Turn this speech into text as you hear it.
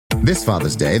This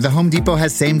Father's Day, the Home Depot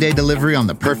has same-day delivery on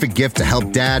the perfect gift to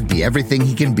help Dad be everything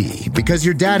he can be. Because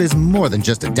your dad is more than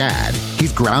just a dad.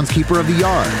 He's groundskeeper of the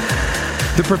yard,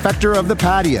 the perfecter of the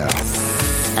patio,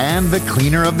 and the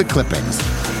cleaner of the clippings.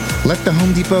 Let the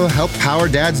Home Depot help power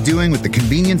Dad's doing with the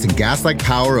convenience and gas-like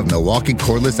power of Milwaukee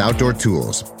cordless outdoor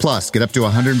tools. Plus, get up to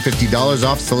 $150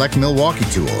 off select Milwaukee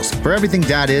tools. For everything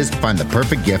Dad is, find the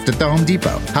perfect gift at the Home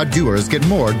Depot. How doers get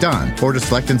more done. Order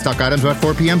select in-stock items by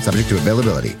 4 p.m. subject to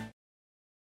availability.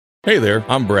 Hey there,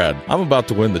 I'm Brad. I'm about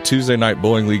to win the Tuesday Night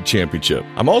Bowling League Championship.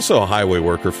 I'm also a highway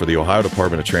worker for the Ohio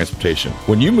Department of Transportation.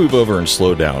 When you move over and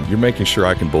slow down, you're making sure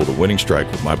I can bowl the winning strike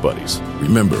with my buddies.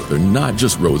 Remember, they're not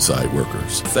just roadside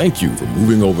workers. Thank you for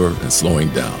moving over and slowing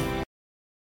down.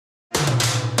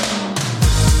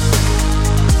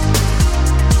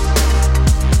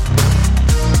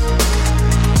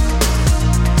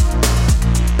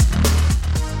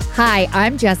 Hi,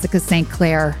 I'm Jessica St.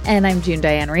 Clair. And I'm June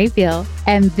Diane Raphael.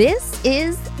 And this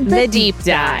is The Deep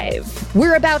Dive.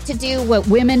 We're about to do what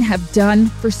women have done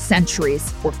for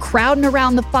centuries. We're crowding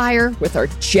around the fire with our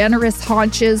generous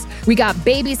haunches. We got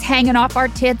babies hanging off our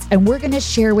tits, and we're going to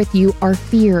share with you our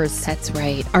fears. That's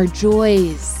right. Our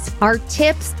joys. Our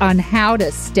tips on how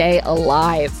to stay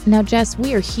alive. Now, Jess,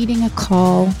 we are heeding a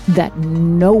call that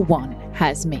no one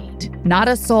has made. Not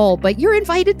a soul, but you're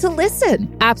invited to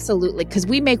listen. Absolutely, because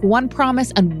we make one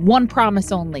promise and one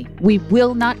promise only. We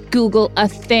will not Google a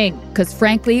thing. Because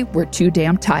frankly, we're too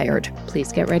damn tired.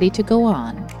 Please get ready to go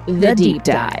on The Deep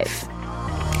Dive.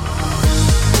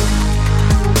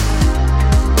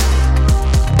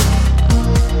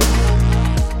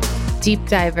 Deep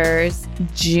Divers,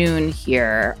 June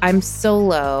here. I'm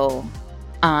solo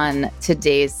on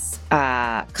today's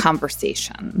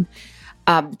conversation.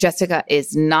 Jessica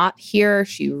is not here.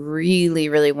 She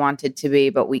really wanted to be,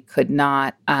 but we could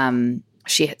not.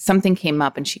 Something came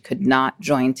up and she could not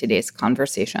join today's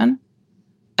conversation.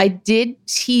 I did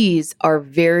tease our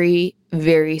very,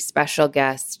 very special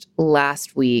guest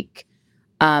last week.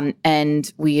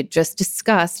 And we had just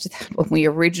discussed that when we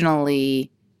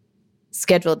originally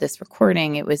scheduled this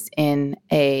recording, it was in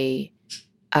a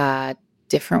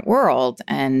different world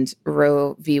and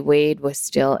Roe v. Wade was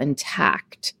still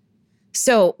intact.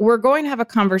 So we're going to have a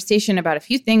conversation about a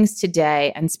few things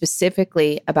today and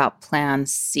specifically about Plan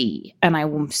C. And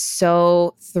I'm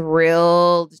so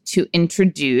thrilled to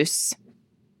introduce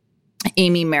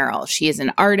Amy Merrill. She is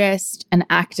an artist, an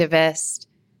activist,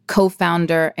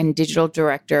 co-founder, and digital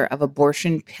director of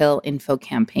abortion pill info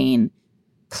campaign,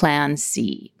 Plan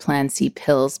C,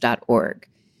 plancpills.org.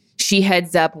 She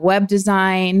heads up web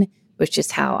design, which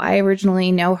is how I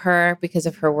originally know her because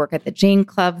of her work at the Jane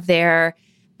Club there,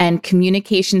 and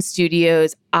communication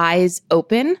studios Eyes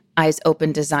Open,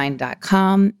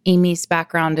 eyesopendesign.com. Amy's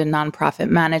background in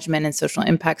nonprofit management and social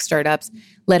impact startups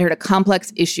led her to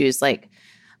complex issues like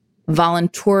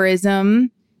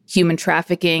volunteerism, human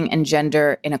trafficking, and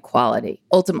gender inequality,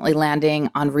 ultimately landing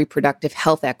on reproductive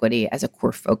health equity as a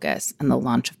core focus and the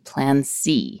launch of Plan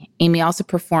C. Amy also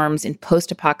performs in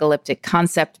post-apocalyptic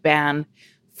concept band,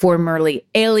 formerly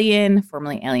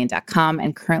Alien.com,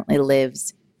 and currently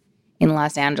lives in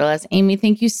Los Angeles. Amy,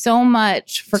 thank you so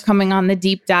much for coming on The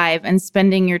Deep Dive and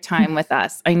spending your time with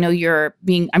us. I know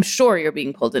I'm sure you're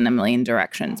being pulled in a million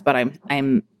directions, but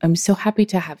I'm so happy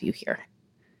to have you here.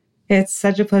 It's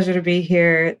such a pleasure to be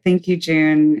here. Thank you,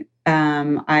 June.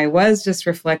 I was just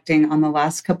reflecting on the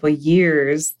last couple of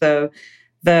years, the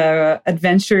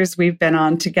adventures we've been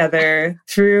on together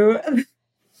through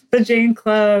the Jane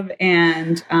Club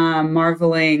and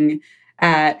marveling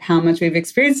at how much we've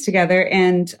experienced together.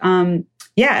 And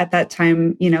at that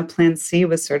time, Plan C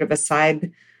was sort of a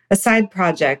side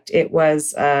project. It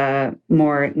was a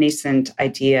more nascent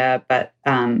idea, but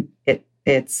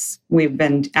we've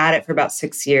been at it for about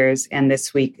 6 years, and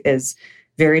this week is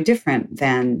very different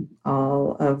than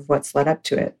all of what's led up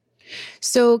to it.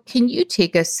 So can you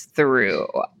take us through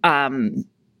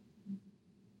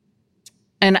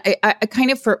and I kind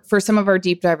of, for some of our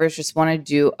deep divers, just want to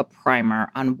do a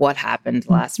primer on what happened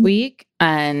last week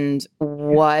and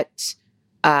what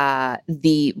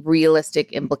the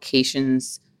realistic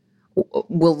implications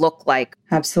will look like.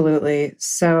 Absolutely.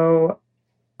 So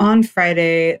on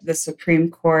Friday, the Supreme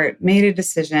Court made a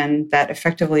decision that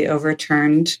effectively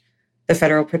overturned the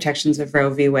federal protections of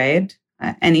Roe v. Wade,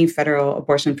 any federal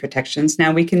abortion protections.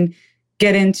 Now, we can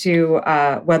get into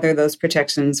whether those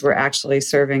protections were actually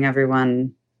serving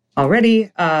everyone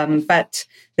already. But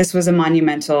this was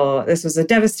a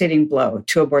devastating blow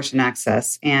to abortion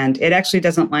access. And it actually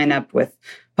doesn't line up with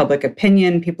public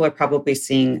opinion. People are probably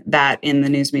seeing that in the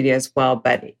news media as well.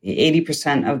 But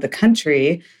 80% of the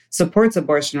country supports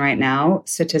abortion right now,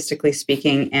 statistically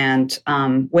speaking. And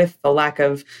with the lack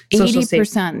of social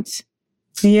 80%. safety.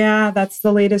 Yeah, that's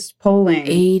the latest polling.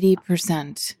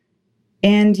 80%.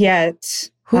 And yet,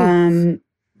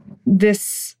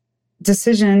 this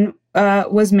decision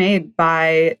was made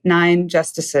by 9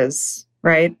 justices,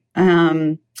 right?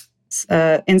 And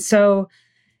so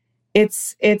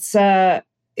it's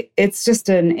just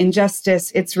an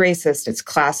injustice. It's racist. It's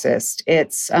classist.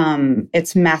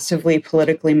 It's massively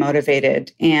politically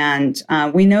motivated, and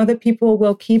we know that people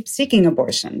will keep seeking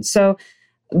abortion. So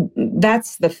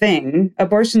that's the thing.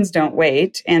 Abortions don't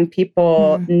wait, and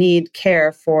people need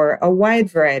care for a wide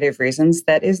variety of reasons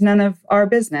that is none of our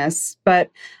business.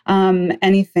 But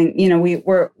anything,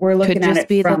 we're looking Could at just it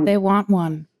be from, that they want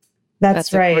one.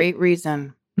 That's right. A great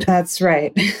reason. That's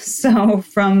right. So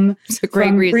It's a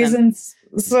great reason.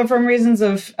 From reasons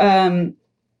of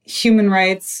human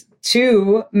rights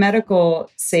to medical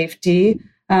safety,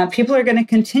 people are going to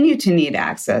continue to need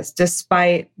access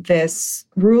despite this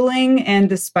ruling and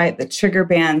despite the trigger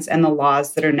bans and the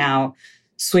laws that are now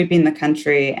sweeping the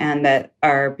country and that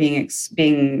are being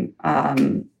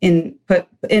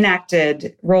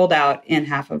enacted, rolled out in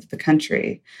half of the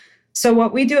country. So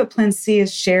what we do at Plan C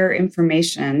is share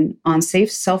information on safe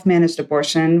self-managed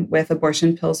abortion with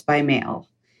abortion pills by mail.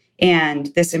 And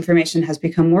this information has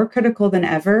become more critical than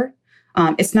ever.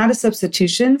 It's not a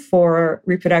substitution for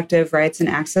reproductive rights and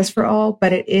access for all,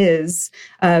 but it is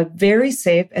a very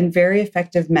safe and very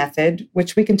effective method,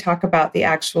 which we can talk about the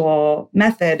actual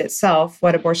method itself,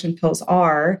 what abortion pills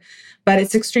are, but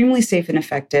it's extremely safe and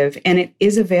effective, and it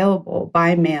is available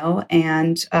by mail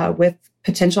and with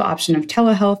potential option of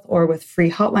telehealth or with free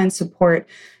hotline support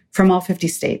from all 50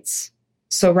 states.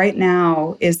 So right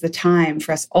now is the time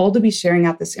for us all to be sharing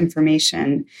out this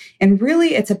information. And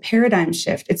really, it's a paradigm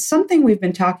shift. It's something we've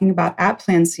been talking about at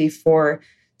Plan C for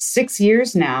 6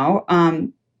 years now.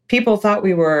 People thought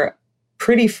we were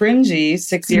pretty fringy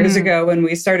 6 years ago when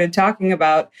we started talking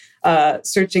about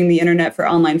searching the internet for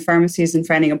online pharmacies and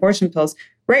finding abortion pills.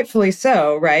 Rightfully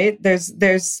so, right?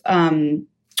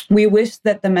 We wish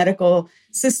that the medical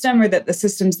system or that the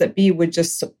systems that be would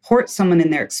just support someone in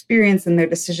their experience and their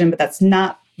decision, but that's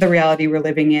not the reality we're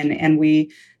living in. And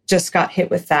we just got hit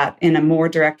with that in a more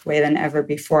direct way than ever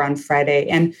before on Friday.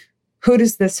 And who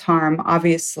does this harm?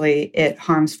 Obviously, it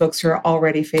harms folks who are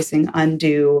already facing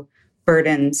undue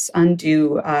burdens,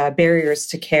 undue barriers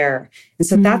to care. And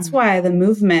so that's why the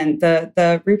movement,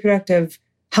 the reproductive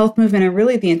health movement, and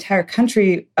really the entire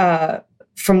country,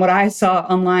 from what I saw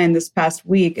online this past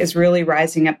week, is really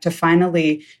rising up to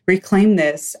finally reclaim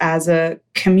this as a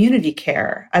community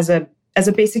care, as a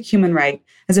basic human right,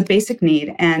 as a basic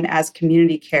need, and as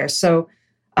community care. So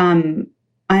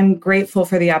I'm grateful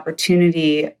for the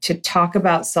opportunity to talk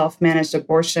about self-managed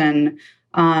abortion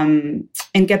and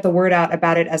get the word out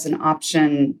about it as an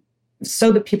option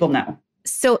so that people know.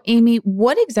 So, Amy,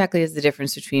 what exactly is the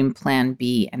difference between Plan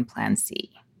B and Plan C?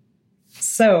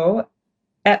 So,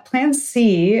 at Plan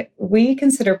C, we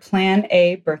consider Plan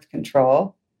A birth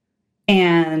control,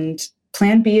 and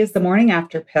Plan B is the morning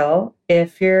after pill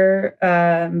if you're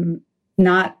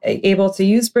not able to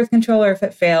use birth control or if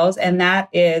it fails. And that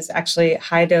is actually a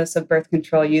high dose of birth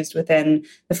control used within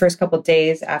the first couple of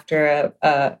days after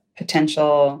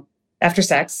after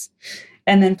sex.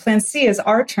 And then Plan C is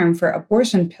our term for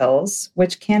abortion pills,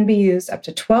 which can be used up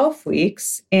to 12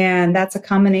 weeks. And that's a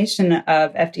combination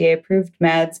of FDA-approved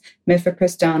meds,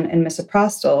 mifepristone and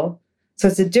misoprostol. So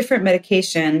it's a different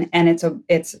medication, and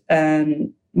it's a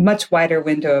much wider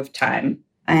window of time.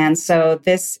 And so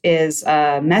this is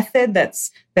a method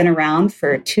that's been around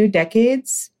for 2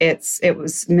 decades.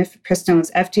 Mifepristone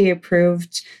was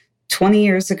FDA-approved 20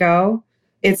 years ago.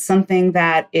 It's something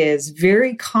that is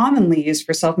very commonly used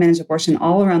for self-managed abortion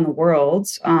all around the world.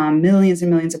 Millions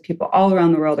and millions of people all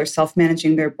around the world are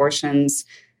self-managing their abortions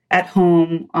at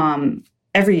home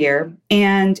every year.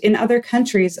 And in other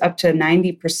countries, up to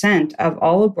 90% of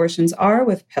all abortions are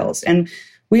with pills. And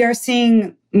we are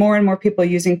seeing more and more people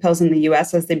using pills in the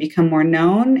U.S. as they become more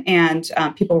known, and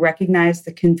people recognize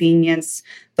the convenience,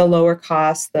 the lower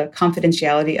cost, the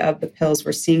confidentiality of the pills.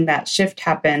 We're seeing that shift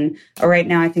happen. Right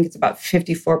now, I think it's about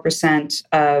 54%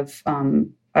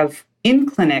 of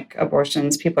in-clinic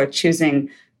abortions, people are choosing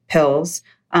pills.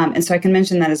 And so I can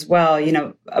mention that as well.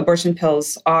 Abortion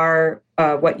pills are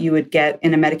what you would get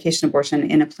in a medication abortion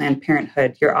in a Planned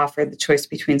Parenthood. You're offered the choice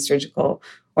between surgical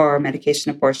or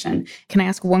medication abortion. Can I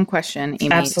ask one question,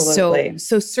 Amy? Absolutely.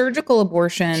 So surgical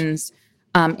abortions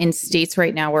in states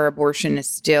right now where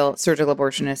surgical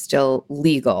abortion is still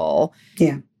legal.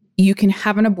 Yeah. You can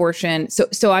have an abortion.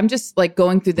 So I'm just like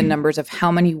going through the numbers of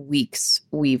how many weeks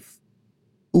we've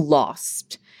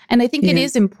lost. And I think it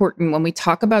is important when we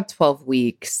talk about 12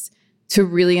 weeks to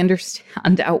really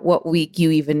understand at what week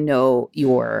you even know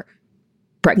you're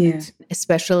pregnant,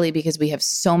 especially because we have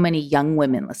so many young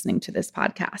women listening to this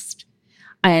podcast.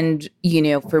 And,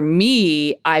 for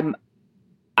me,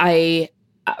 I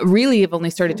really have only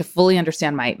started to fully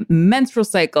understand my menstrual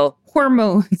cycle,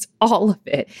 hormones, all of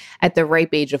it at the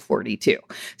ripe age of 42.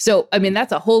 So, I mean,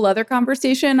 that's a whole other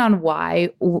conversation on why,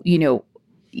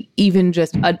 even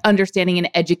just understanding and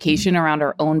education around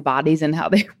our own bodies and how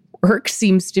they work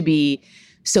seems to be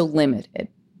so limited.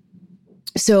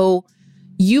 So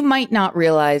you might not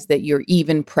realize that you're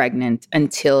even pregnant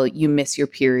until you miss your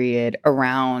period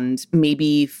around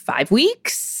maybe 5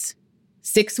 weeks,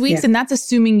 6 weeks. And that's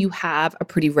assuming you have a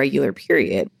pretty regular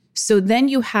period. So then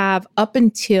you have up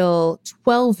until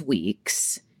 12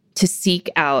 weeks to seek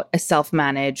out a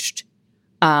self-managed,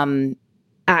 at-home,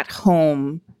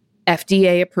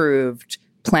 FDA-approved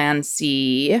Plan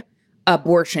C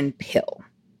abortion pill.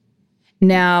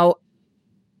 Now,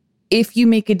 if you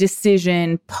make a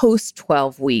decision post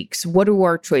 12 weeks, what do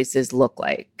our choices look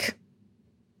like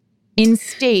in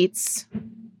states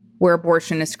where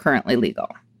abortion is currently legal?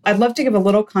 I'd love to give a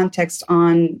little context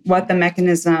on what the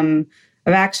mechanism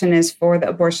of action is for the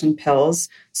abortion pills.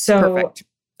 Perfect.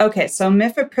 Okay, so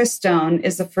mifepristone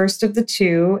is the first of the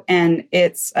two, and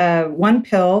it's one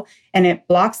pill, and it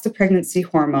blocks the pregnancy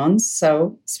hormones.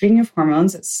 So speaking of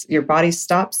hormones, your body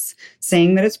stops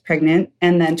saying that it's pregnant,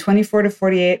 and then 24 to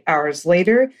 48 hours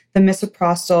later, the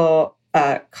misoprostol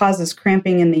causes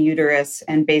cramping in the uterus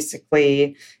and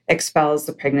basically expels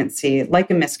the pregnancy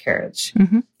like a miscarriage.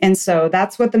 Mm-hmm. And so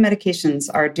that's what the medications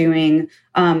are doing.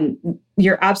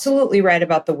 You're absolutely right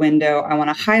about the window. I want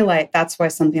to highlight that's why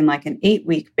something like an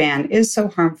 8-week ban is so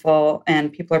harmful.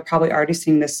 And people are probably already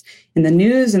seeing this in the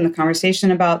news and the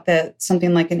conversation about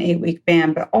something like an 8-week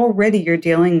ban. But already you're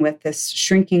dealing with this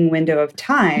shrinking window of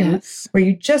time where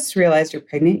you just realized you're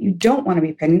pregnant. You don't want to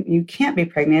be pregnant. You can't be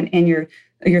pregnant. And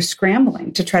you're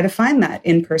scrambling to try to find that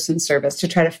in-person service, to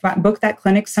try to book that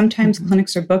clinic. Sometimes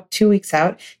clinics are booked 2 weeks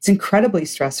out. It's incredibly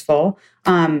stressful.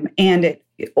 And it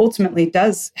ultimately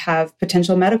does have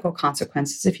potential medical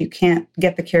consequences if you can't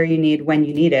get the care you need when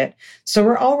you need it. So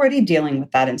we're already dealing with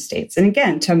that in states. And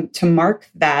again, to mark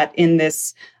that in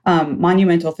this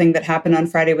monumental thing that happened on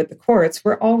Friday with the courts,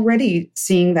 we're already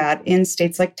seeing that in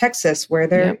states like Texas, where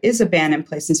there is a ban in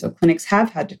place. And so clinics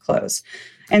have had to close.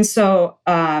 And so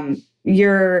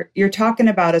you're talking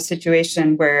about a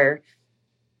situation where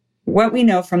what we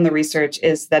know from the research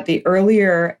is that the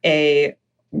earlier a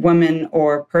woman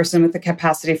or person with the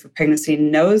capacity for pregnancy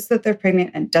knows that they're pregnant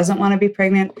and doesn't want to be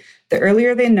pregnant, the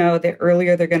earlier they know, the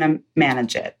earlier they're going to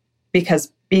manage it.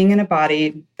 Because being in a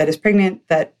body that is pregnant,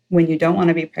 that when you don't want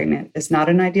to be pregnant, is not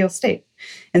an ideal state.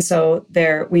 And so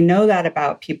we know that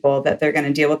about people, that they're going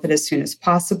to deal with it as soon as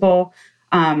possible.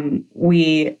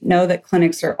 We know that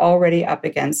clinics are already up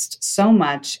against so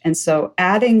much. And so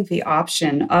adding the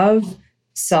option of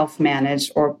self-managed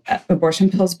or abortion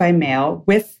pills by mail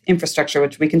with infrastructure,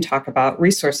 which we can talk about,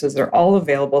 resources that are all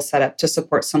available, set up to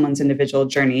support someone's individual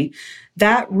journey,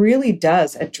 that really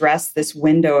does address this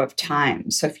window of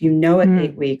time. So if you know at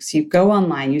 8 weeks, you go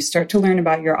online, you start to learn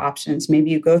about your options.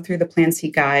 Maybe you go through the Plan C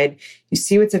guide, you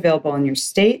see what's available in your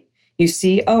state. You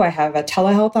see, I have a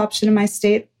telehealth option in my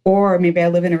state, or maybe I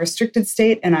live in a restricted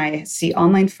state and I see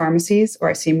online pharmacies, or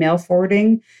I see mail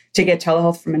forwarding to get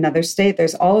telehealth from another state.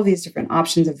 There's all of these different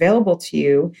options available to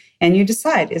you. And you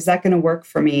decide, is that going to work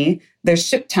for me? There's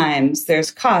ship times,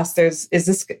 there's costs, are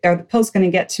the pills going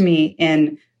to get to me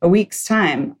in a week's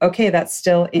time? Okay, that's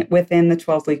still within the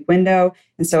 12-week window.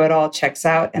 And so it all checks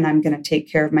out, and I'm going to take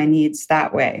care of my needs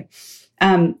that way.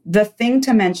 The thing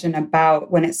to mention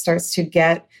about when it starts to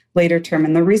get later term,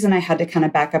 and the reason I had to kind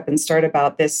of back up and start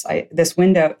about this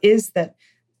window, is that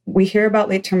we hear about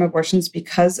late-term abortions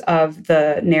because of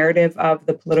the narrative of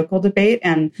the political debate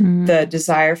and the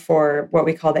desire for what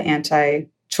we call the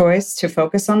anti-choice to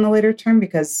focus on the later term,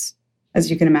 because,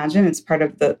 as you can imagine, it's part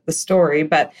of the story.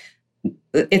 But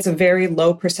it's a very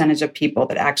low percentage of people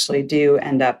that actually do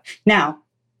end up. Now,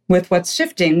 with what's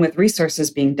shifting, with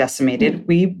resources being decimated,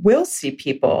 we will see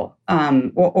people,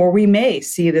 or we may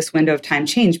see this window of time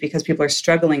change because people are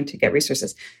struggling to get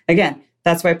resources. Again,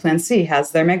 that's why Plan C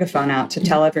has their megaphone out to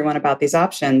tell everyone about these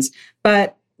options.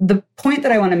 But the point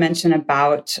that I want to mention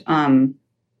about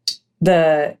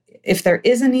the if there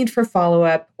is a need for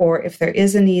follow-up, or if there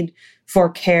is a need for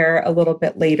care a little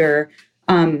bit later,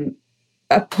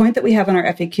 a point that we have on our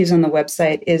FAQs on the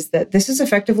website is that this is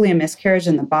effectively a miscarriage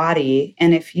in the body.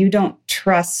 And if you don't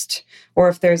trust, or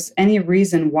if there's any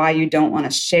reason why you don't want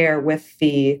to share with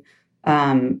the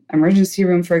emergency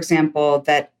room, for example,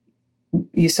 that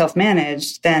you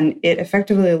self-managed, then it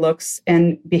effectively looks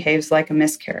and behaves like a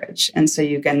miscarriage. And so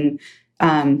you can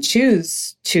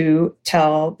choose to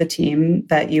tell the team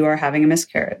that you are having a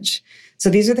miscarriage. So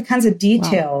these are the kinds of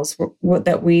details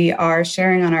that we are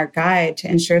sharing on our guide to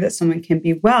ensure that someone can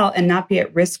be well and not be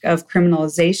at risk of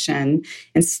criminalization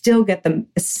and still get the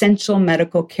essential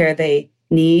medical care they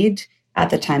need at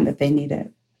the time that they need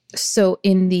it. So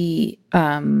in the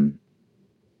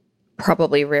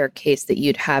probably rare case that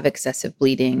you'd have excessive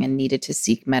bleeding and needed to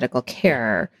seek medical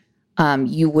care,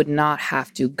 you would not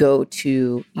have to go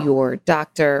to your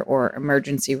doctor or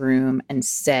emergency room and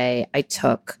say, I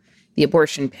took the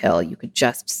abortion pill. You could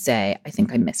just say, I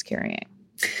think I'm miscarrying.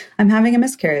 I'm having a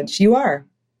miscarriage. You are.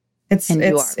 It's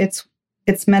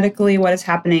medically what is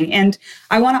happening. And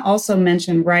I want to also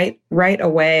mention right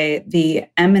away, the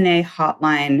M&A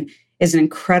hotline is an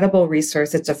incredible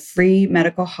resource. It's a free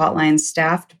medical hotline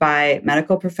staffed by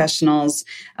medical professionals.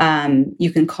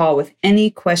 You can call with any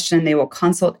question. They will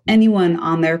consult anyone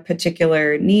on their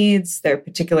particular needs, their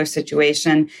particular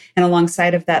situation. And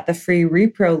alongside of that, the free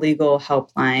Repro Legal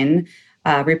Helpline,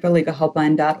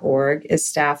 reprolegalhelpline.org, is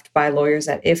staffed by lawyers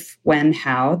at If, When,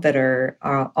 How that are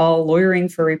all lawyering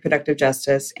for reproductive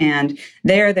justice. And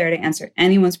they are there to answer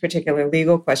anyone's particular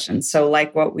legal questions. So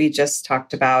like what we just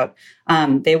talked about,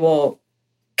 they will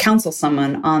counsel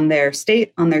someone on their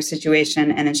state, on their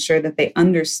situation, and ensure that they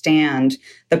understand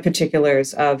the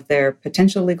particulars of their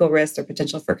potential legal risk, their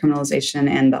potential for criminalization,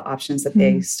 and the options that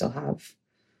they still have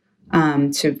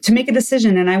to make a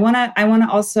decision. And I want to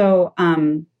also,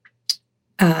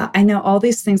 I know all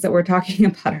these things that we're talking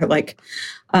about are like,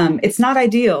 it's not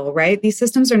ideal, right? These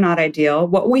systems are not ideal.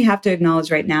 What we have to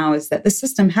acknowledge right now is that the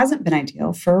system hasn't been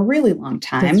ideal for a really long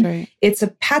time. That's right. It's a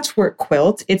patchwork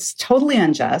quilt. It's totally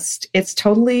unjust. It's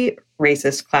totally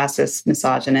racist, classist,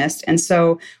 misogynist. And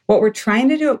so what we're trying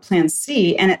to do at Plan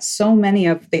C, and at so many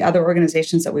of the other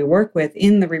organizations that we work with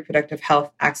in the reproductive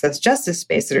health access justice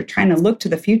space that are trying to look to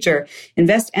the future,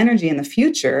 invest energy in the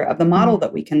future of the model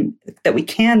that we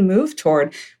can move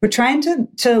toward, we're trying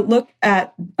to look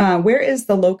at where is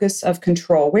the locus of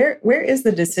control, where is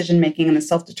the decision making and the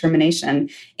self-determination.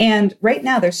 And right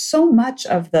now there's so much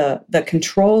of the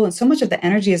control and so much of the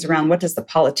energy is around, what does the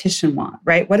politician want,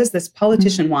 right? What does this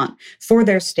politician want for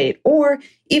their state? Or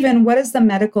even, what does the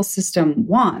medical system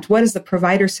want? What is the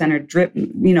provider-centered,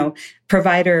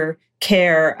 provider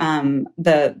care,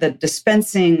 the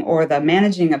dispensing or the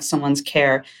managing of someone's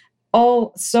care?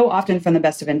 All so often from the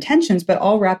best of intentions, but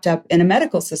all wrapped up in a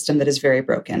medical system that is very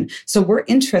broken. So we're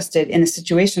interested in a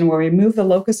situation where we move the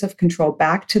locus of control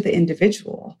back to the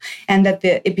individual, and that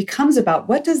it becomes about,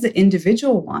 what does the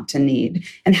individual want and need,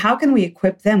 and how can we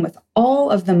equip them with all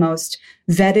of the most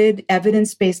vetted,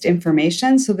 evidence-based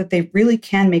information so that they really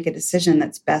can make a decision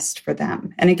that's best for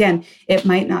them. And again, it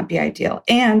might not be ideal.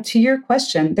 And to your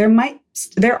question,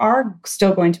 there are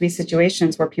still going to be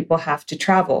situations where people have to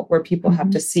travel, where people have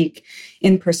to seek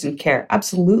in-person care.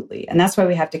 Absolutely. And that's why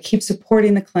we have to keep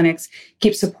supporting the clinics,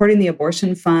 keep supporting the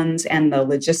abortion funds and the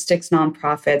logistics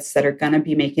nonprofits that are going to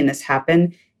be making this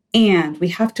happen. And we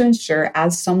have to ensure,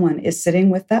 as someone is sitting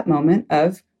with that moment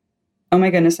of, oh my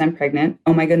goodness, I'm pregnant.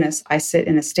 Oh my goodness, I sit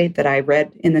in a state that I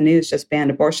read in the news just banned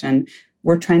abortion.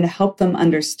 We're trying to help them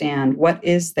understand what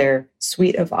is their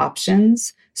suite of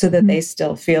options so that they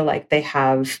still feel like they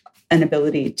have an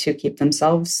ability to keep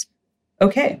themselves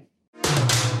okay.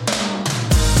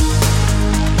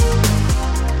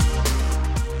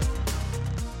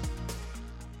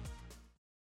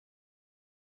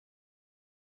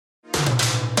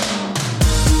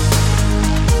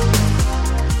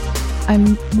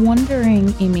 I'm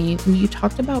wondering, Amy, when you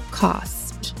talked about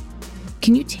cost,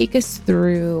 can you take us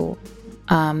through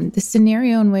the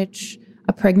scenario in which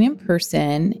a pregnant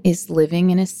person is living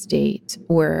in a state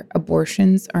where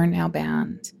abortions are now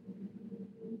banned?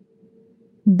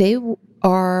 They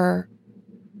are,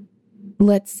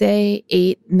 let's say,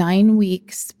 8-9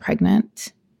 weeks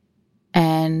pregnant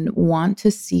and want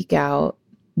to seek out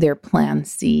their Plan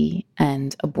C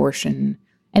and abortion,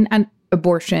 and an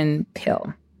abortion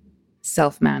pill.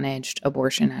 Self-managed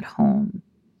abortion at home.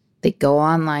 They go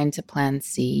online to Plan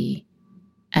C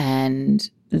and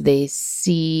they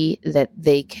see that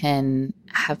they can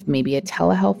have maybe a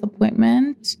telehealth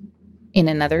appointment in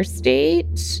another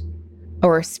state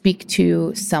or speak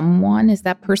to someone. Is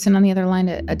that person on the other line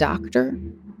a doctor?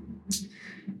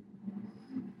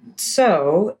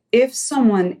 So if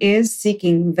someone is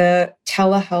seeking the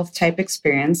telehealth type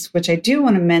experience, which I do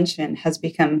want to mention has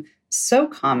become so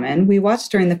common, we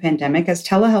watched during the pandemic as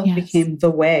telehealth became the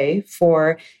way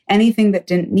for anything that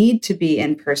didn't need to be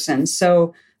in person.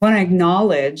 So I want to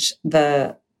acknowledge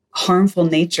the harmful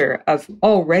nature of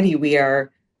already we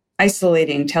are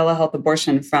isolating telehealth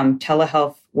abortion from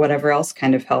telehealth, whatever else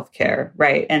kind of healthcare,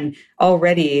 right? And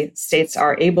already states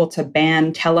are able to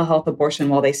ban telehealth abortion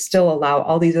while they still allow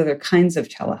all these other kinds of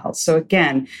telehealth. So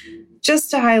again, just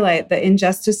to highlight the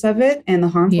injustice of it and the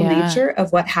harmful nature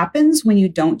of what happens when you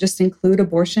don't just include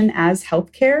abortion as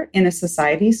healthcare in a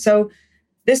society. So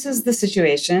this is the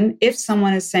situation. If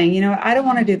someone is saying, you know, I don't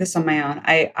want to do this on my own,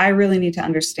 I really need to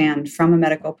understand from a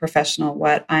medical professional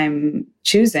what I'm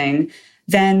choosing,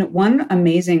 then one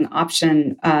amazing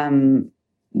option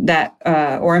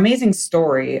or amazing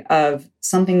story of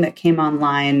something that came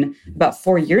online about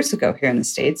 4 years ago here in the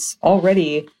States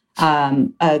already.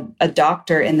 A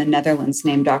doctor in the Netherlands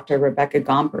named Dr. Rebecca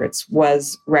Gompertz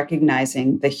was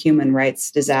recognizing the human rights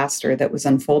disaster that was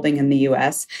unfolding in the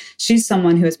U.S. She's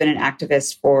someone who has been an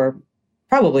activist for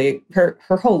probably her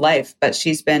whole life, but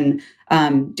she's been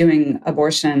doing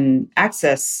abortion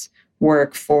access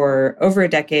work for over a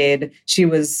decade. She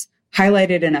was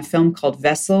highlighted in a film called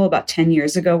Vessel about 10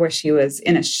 years ago, where she was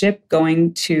in a ship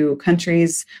going to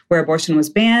countries where abortion was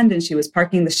banned, and she was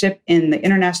parking the ship in the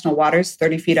international waters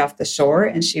 30 feet off the shore,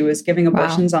 and she was giving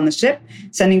abortions on the ship,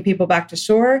 sending people back to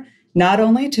shore, not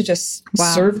only to just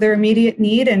serve their immediate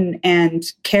need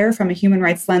and care from a human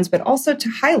rights lens, but also to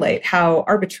highlight how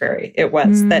arbitrary it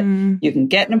was that you can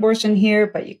get an abortion here,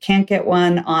 but you can't get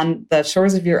one on the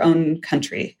shores of your own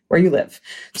country where you live.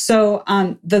 So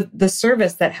the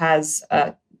service that has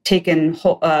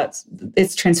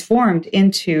it's transformed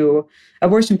into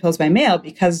abortion pills by mail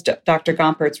because Dr.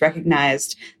 Gompertz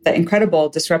recognized the incredible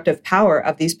disruptive power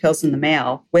of these pills in the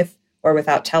mail with or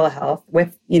without telehealth,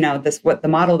 with, you know, the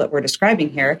model that we're describing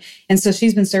here. And so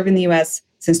she's been serving the U.S.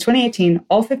 since 2018,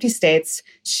 all 50 states.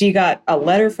 She got a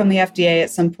letter from the FDA at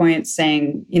some point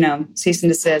saying, you know, cease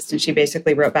and desist. And she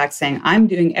basically wrote back saying, I'm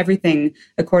doing everything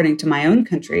according to my own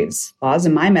country's laws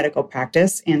and my medical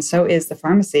practice. And so is the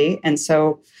pharmacy. And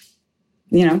so,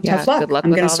 you know, tough luck. Good luck I'm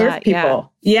going to serve that.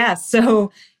 people. Yeah.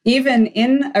 So even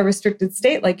in a restricted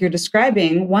state like you're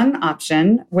describing, one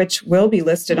option, which will be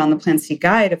listed on the Plan C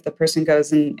guide if the person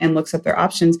goes and looks at their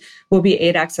options, will be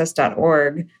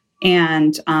aidaccess.org.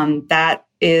 And that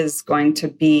is going to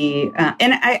be,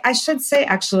 and I should say,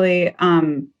 actually,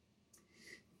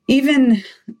 even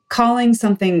calling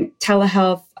something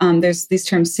telehealth, there's these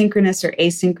terms synchronous or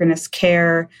asynchronous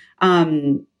care.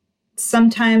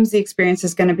 Sometimes the experience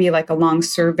is going to be like a long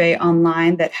survey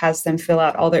online that has them fill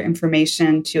out all their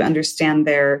information to understand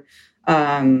their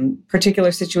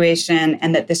particular situation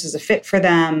and that this is a fit for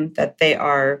them, that they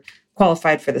are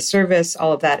qualified for the service,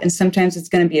 all of that. And sometimes it's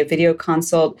going to be a video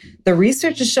consult. The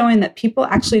research is showing that people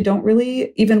actually don't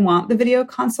really even want the video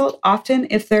consult. Often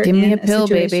if they're Give me a pill,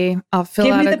 baby. I'll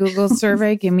fill out a Google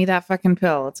survey. Give me that fucking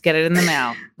pill. Let's get it in the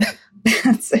mail.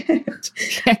 That's it.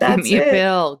 Give me a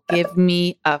pill. Give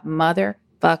me a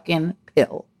motherfucking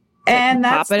pill. And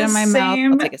that's pop it in my mouth.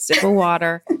 I'll take a sip of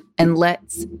water and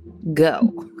let's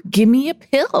go. Give me a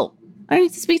pill. I don't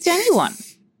need to speak to anyone.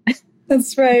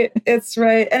 That's right. It's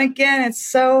right. And again, it's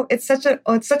such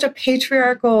a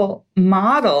patriarchal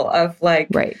model of like,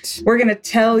 we're going to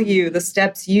tell you the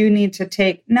steps you need to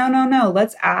take. No.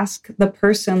 Let's ask the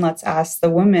person. Let's ask the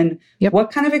woman,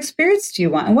 what kind of experience do you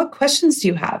want? And what questions do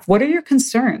you have? What are your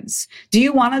concerns? Do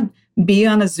you want to be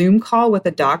on a Zoom call with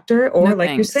a doctor or no,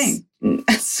 like thanks. you're saying?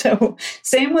 So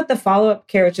same with the follow-up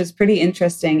care, which is pretty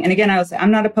interesting. And again,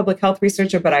 I'm not a public health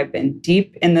researcher, but I've been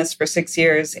deep in this for 6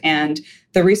 years. And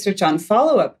the research on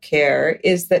follow-up care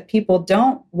is that people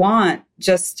don't want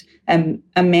just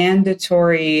a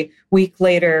mandatory week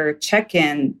later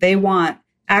check-in. They want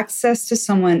access to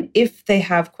someone if they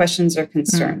have questions or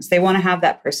concerns. They want to have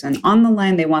that person on the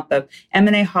line. They want the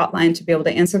M&A hotline to be able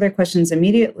to answer their questions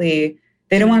immediately.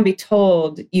 They don't want to be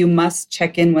told, you must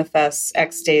check in with us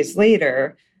X days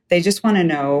later. They just want to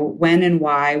know when and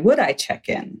why would I check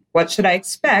in? What should I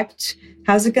expect?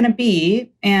 How's it going to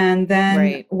be? And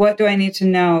then what do I need to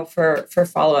know for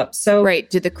follow-up? So,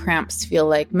 do the cramps feel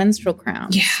like menstrual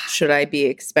cramps? Yeah. Should I be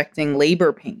expecting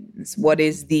labor pains? What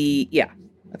is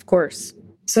of course.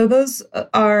 So those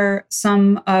are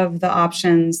some of the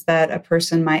options that a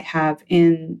person might have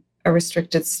in a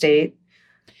restricted state.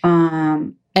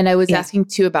 And I was asking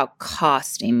too about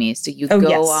cost, Amy. So you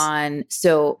go on.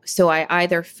 So I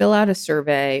either fill out a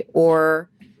survey, or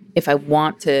if I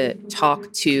want to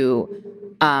talk to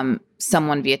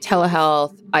someone via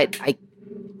telehealth, I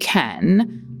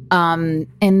can. And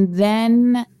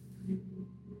then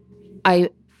I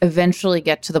eventually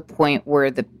get to the point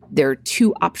where there are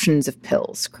two options of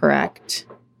pills, correct?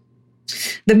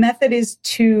 The method is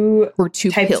two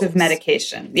types pills of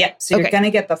medication. Yeah. So you're going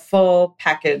to get the full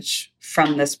package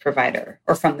from this provider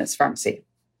or from this pharmacy.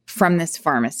 From this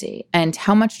pharmacy. And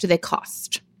how much do they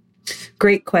cost?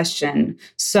 Great question.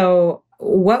 So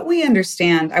what we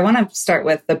understand, I want to start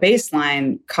with the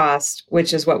baseline cost,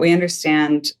 which is what we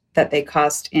understand that they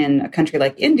cost in a country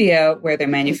like India, where they're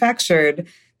manufactured.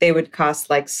 They would cost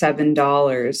like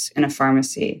 $7 in a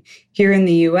pharmacy. Here in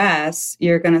the US,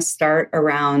 you're going to start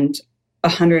around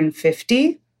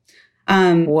 $150. So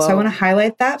I want to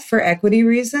highlight that for equity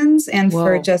reasons and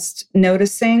for just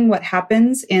noticing what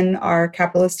happens in our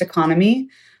capitalist economy.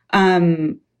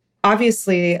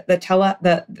 Obviously,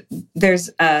 there's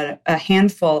a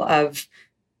handful of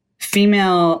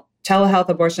female telehealth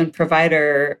abortion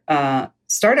provider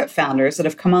startup founders that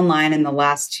have come online in the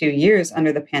last 2 years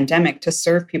under the pandemic to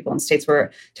serve people in states where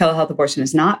telehealth abortion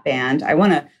is not banned. I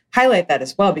want to highlight that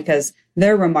as well because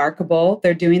they're remarkable.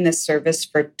 They're doing this service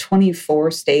for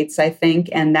 24 states, I think.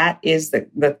 And that is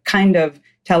the kind of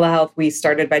telehealth we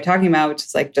started by talking about, which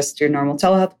is like just your normal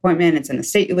telehealth appointment. It's in the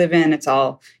state you live in. It's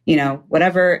all,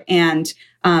 whatever. And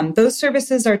those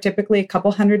services are typically a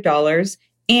couple $100s.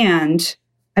 And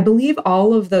I believe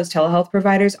all of those telehealth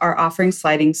providers are offering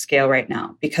sliding scale right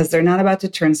now because they're not about to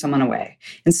turn someone away.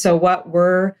 And so what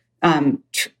we're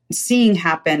seeing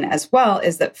happen as well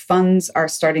is that funds are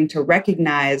starting to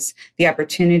recognize the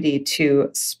opportunity to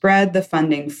spread the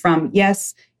funding from,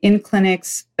 yes, in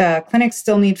clinics, clinics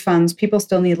still need funds, people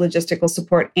still need logistical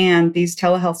support, and these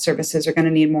telehealth services are going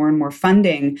to need more and more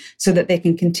funding so that they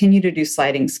can continue to do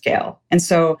sliding scale. And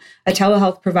so a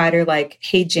telehealth provider like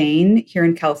Hey Jane here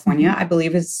in California, I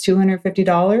believe is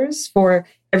 $250 for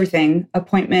everything,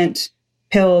 appointment,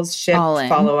 pills, ship,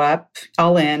 follow-up,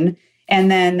 all in. And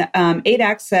then 8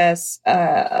 Access,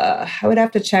 I would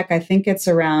have to check. I think it's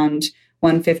around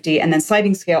 $150, and then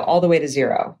sliding scale all the way to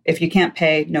 $0. If you can't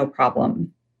pay, no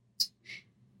problem.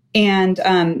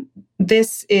 And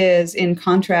this is in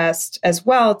contrast as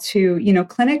well to,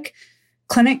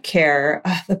 clinic care.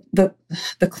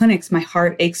 The clinics, my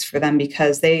heart aches for them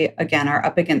because they, again, are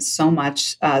up against so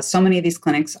much. So many of these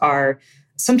clinics are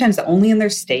sometimes only in their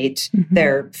state. Mm-hmm.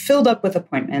 They're filled up with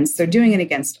appointments. They're doing it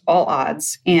against all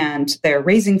odds, and they're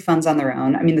raising funds on their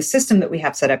own. I mean, the system that we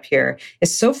have set up here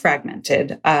is so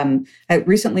fragmented. I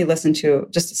recently listened to,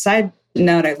 just a side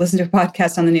note, I listened to a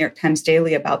podcast on the New York Times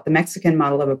Daily about the Mexican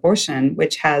model of abortion,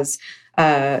 which has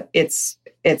its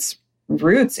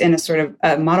roots in a sort of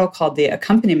a model called the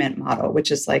accompaniment model, which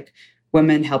is like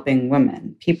women helping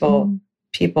women, people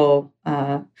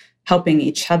helping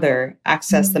each other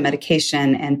access the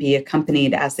medication and be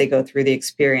accompanied as they go through the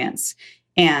experience.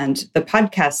 And the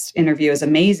podcast interview is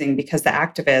amazing because the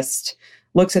activist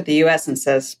looks at the US and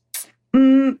says,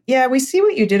 yeah, we see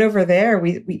what you did over there.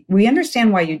 We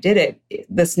understand why you did it.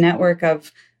 This network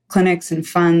of clinics and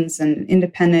funds and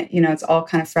independent, it's all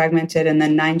kind of fragmented. And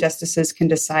then 9 justices can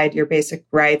decide your basic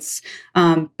rights.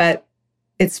 But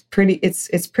it's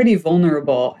pretty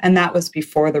vulnerable. And that was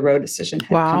before the Roe decision had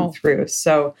come through.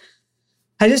 So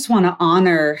I just want to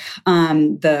honor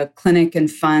the clinic and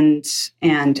fund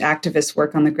and activist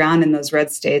work on the ground in those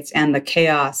red states and the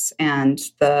chaos and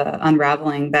the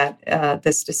unraveling that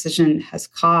this decision has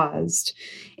caused.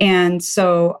 And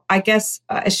so I guess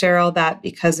I share all that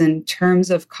because in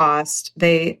terms of cost,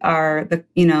 they are the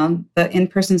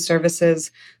in-person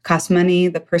services cost money,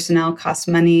 the personnel cost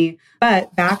money,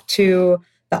 but back to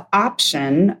the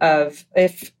option of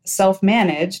if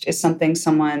self-managed is something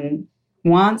someone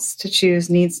wants to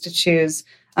choose, needs to choose,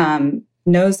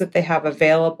 knows that they have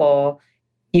available,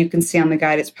 you can see on the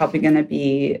guide it's probably going to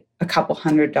be a couple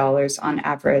 $100s on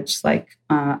average, like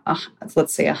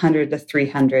let's say $100 to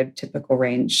 $300 typical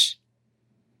range.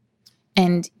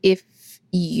 And if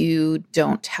you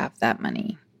don't have that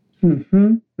money,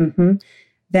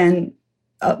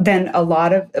 then a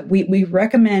lot of, we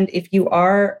recommend if you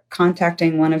are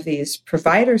contacting one of these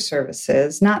provider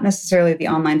services, not necessarily the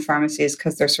online pharmacies,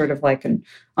 because they're sort of like an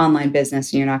online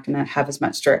business and you're not going to have as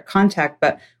much direct contact.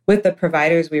 But with the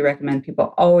providers, we recommend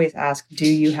people always ask, do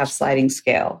you have sliding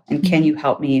scale? And can you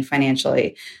help me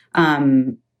financially?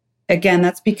 Again,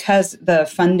 that's because the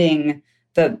funding,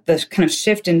 the kind of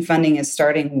shift in funding is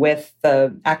starting with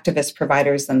the activist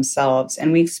providers themselves.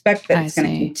 And we expect that it's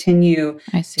going to continue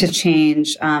to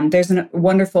change. There's a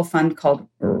wonderful fund called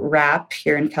WRAP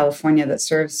here in California that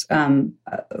serves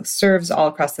all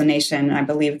across the nation. And I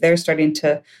believe they're starting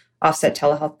to offset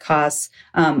telehealth costs.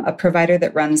 A provider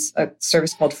that runs a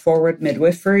service called Forward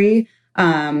Midwifery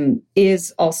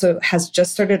has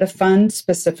just started a fund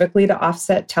specifically to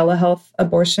offset telehealth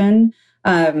abortion.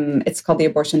 It's called the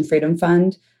Abortion Freedom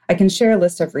Fund. I can share a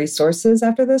list of resources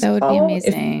after this call. That would be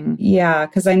amazing.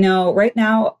 Because I know right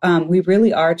now we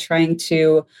really are trying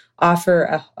to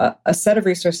offer a set of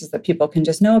resources that people can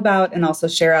just know about and also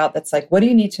share out. That's like, what do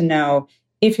you need to know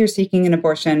if you're seeking an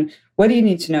abortion? What do you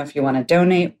need to know if you want to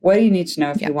donate? What do you need to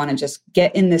know if you want to just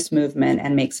get in this movement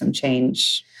and make some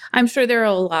change? I'm sure there are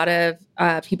a lot of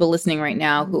people listening right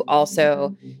now who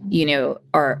also,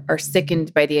 are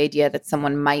sickened by the idea that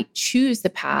someone might choose the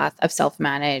path of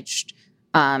self-managed,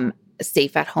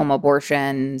 safe at-home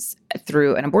abortions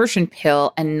through an abortion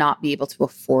pill and not be able to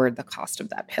afford the cost of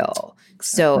that pill. Exactly.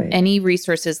 So any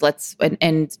resources,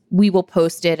 and we will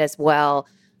post it as well,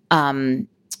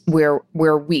 where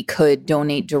we could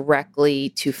donate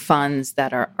directly to funds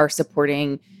that are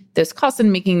supporting those costs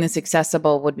and making this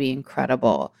accessible would be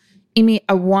incredible. Amy,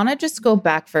 I want to just go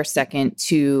back for a second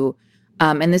to,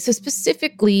 and this is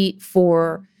specifically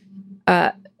for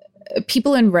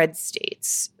people in red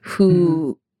states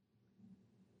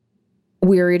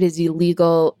where it is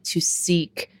illegal to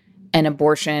seek an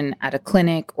abortion at a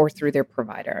clinic or through their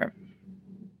provider.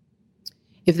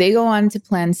 If they go on to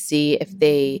Plan C, if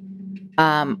they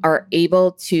are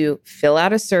able to fill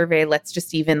out a survey, let's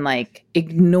just even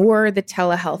ignore the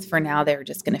telehealth for now. They're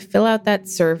just going to fill out that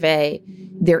survey.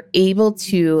 They're able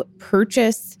to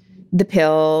purchase the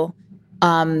pill.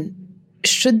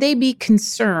 Should they be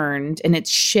concerned? And it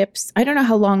ships, I don't know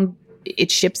how long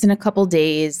it ships, in a couple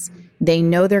days. They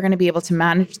know they're going to be able to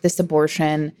manage this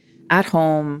abortion at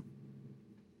home.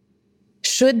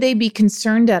 Should they be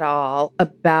concerned at all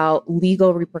about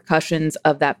legal repercussions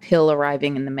of that pill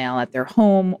arriving in the mail at their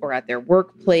home or at their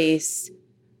workplace?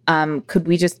 Could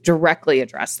we just directly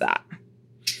address that?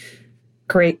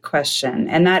 Great question.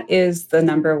 And that is the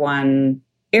number one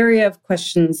area of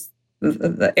questions.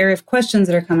 The area of questions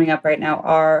that are coming up right now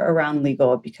are around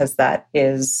legal, because that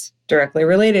is directly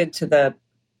related to the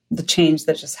change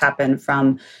that just happened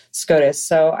from SCOTUS.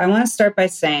 So I want to start by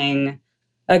saying,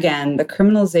 again, the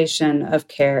criminalization of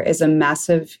care is a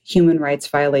massive human rights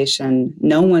violation.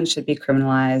 No one should be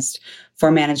criminalized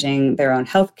for managing their own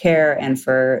health care and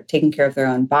for taking care of their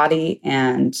own body.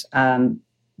 And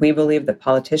we believe that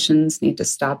politicians need to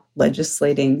stop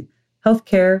legislating health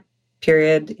care,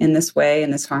 period, in this way, in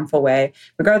this harmful way.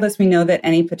 Regardless, we know that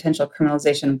any potential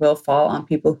criminalization will fall on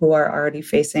people who are already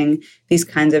facing these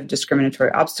kinds of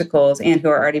discriminatory obstacles and who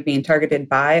are already being targeted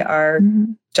by our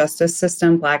justice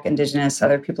system: Black, Indigenous,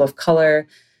 other people of color,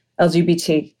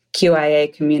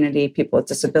 LGBTQIA community, people with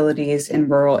disabilities in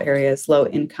rural areas, low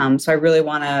income. So I really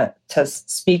want to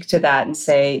speak to that and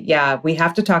say, yeah, we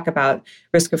have to talk about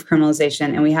risk of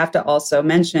criminalization, and we have to also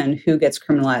mention who gets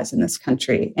criminalized in this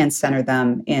country and center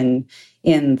them in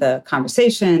the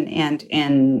conversation and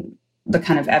in the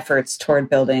kind of efforts toward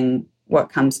building what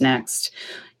comes next.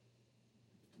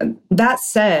 That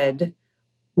said,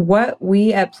 what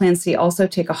we at Plan C also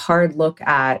take a hard look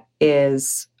at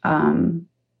is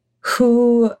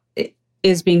who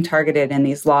is being targeted in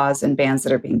these laws and bans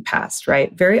that are being passed,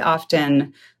 right? Very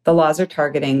often, the laws are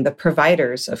targeting the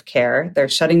providers of care. They're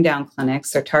shutting down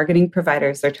clinics. They're targeting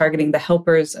providers. They're targeting the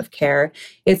helpers of care.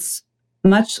 It's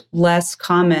much less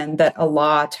common that a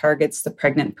law targets the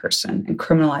pregnant person and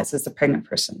criminalizes the pregnant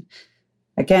person.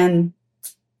 Again,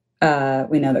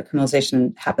 we know that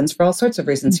criminalization happens for all sorts of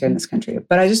reasons here in this country.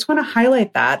 But I just want to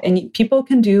highlight that. And people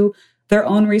can do their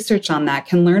own research on that,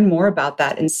 can learn more about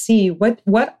that and see what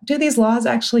do these laws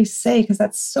actually say, because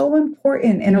that's so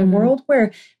important in a world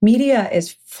where media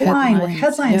is flying, where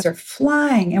headlines are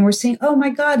flying, and we're seeing, oh my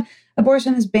God,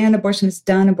 abortion is banned, abortion is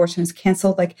done, abortion is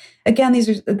canceled. Again,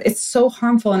 it's so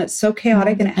harmful and it's so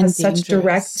chaotic, and it has such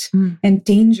direct and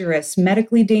dangerous,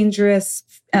 medically dangerous,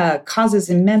 causes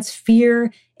immense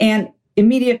fear and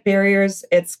immediate barriers.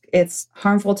 It's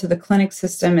harmful to the clinic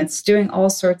system. It's doing all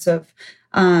sorts of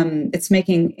it's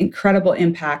making incredible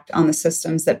impact on the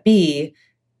systems that be.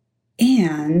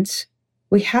 And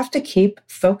we have to keep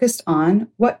focused on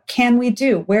what can we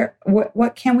do?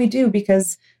 What can we do?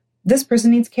 Because this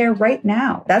person needs care right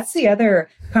now. That's the other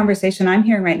conversation I'm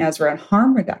hearing right now, is around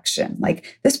harm reduction.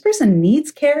 This person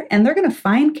needs care and they're going to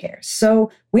find care.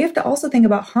 So we have to also think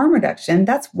about harm reduction.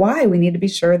 That's why we need to be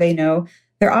sure they know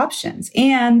their options.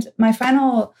 And my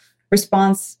final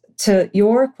response to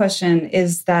your question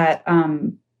is that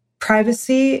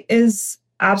privacy is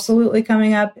absolutely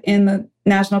coming up in the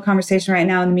national conversation right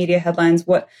now in the media headlines.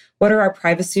 What are our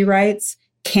privacy rights?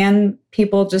 Can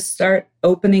people just start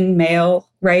opening mail,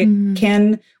 right?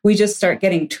 Can we just start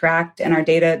getting tracked and our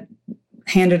data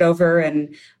handed over?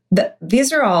 And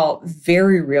these are all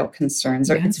very real concerns.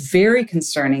 Yes. It's very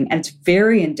concerning, and it's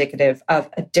very indicative of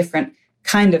a different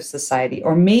kind of society,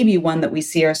 or maybe one that we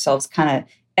see ourselves kind of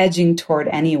edging toward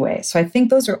anyway. So I think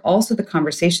those are also the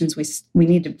conversations we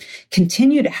need to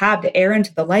continue to have to air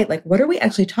into the light. Like, what are we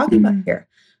actually talking about here?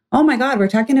 Oh my God, we're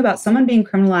talking about someone being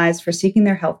criminalized for seeking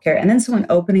their healthcare, and then someone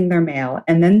opening their mail,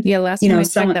 and then last time I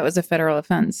checked, that was a federal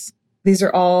offense. These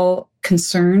are all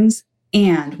concerns,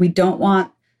 and we don't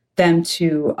want them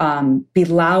to be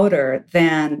louder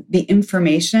than the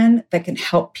information that can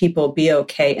help people be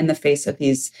okay in the face of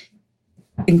these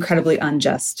incredibly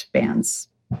unjust bans.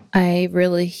 I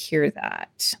really hear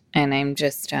that. And I'm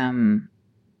just, I'm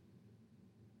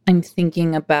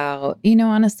thinking about,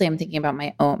 honestly, I'm thinking about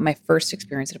my first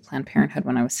experience at a Planned Parenthood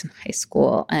when I was in high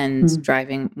school and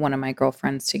driving one of my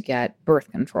girlfriends to get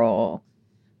birth control.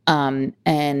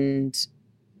 And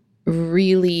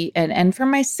really, and for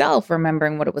myself,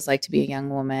 remembering what it was like to be a young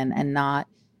woman and not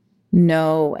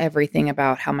know everything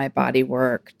about how my body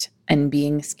worked and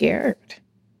being scared.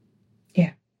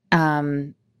 Yeah.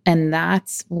 And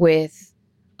that's with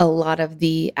a lot of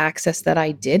the access that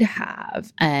I did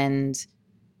have. And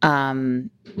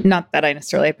not that I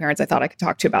necessarily had parents I thought I could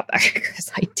talk to about that,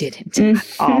 because I didn't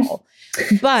at all.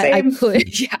 But Same. I could,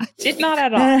 did not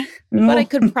at all. But I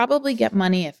could probably get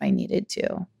money if I needed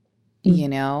to,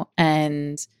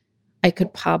 and I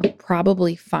could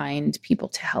probably find people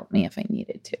to help me if I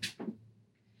needed to.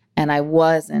 And I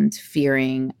wasn't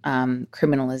fearing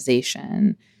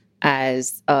criminalization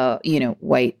as a,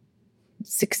 white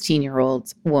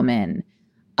 16-year-old woman.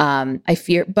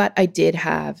 But I did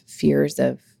have fears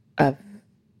of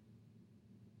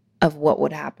what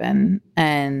would happen.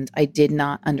 And I did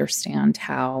not understand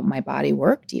how my body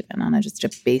worked, even on just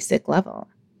a basic level.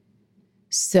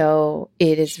 So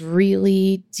it is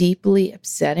really deeply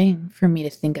upsetting for me to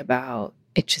think about.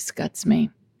 It just guts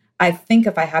me. I think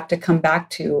if I have to come back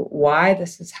to why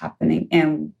this is happening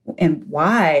and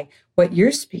why what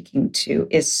you're speaking to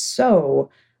is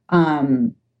so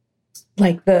when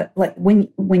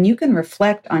you can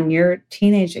reflect on your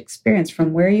teenage experience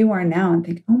from where you are now and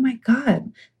think, oh my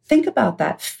God, think about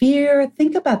that fear,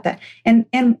 think about that. And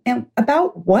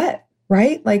about what,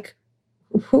 right? Like,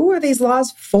 who are these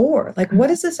laws for? Like,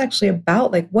 what is this actually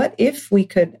about? Like, what if we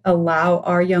could allow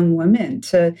our young women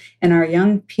and our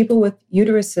young people with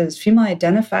uteruses, female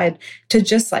identified, to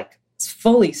just like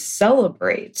fully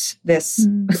celebrate this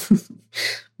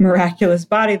miraculous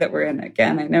body that we're in?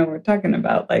 Again, I know we're talking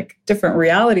about like different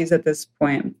realities at this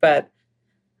point, but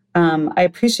I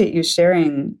appreciate you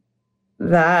sharing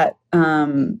that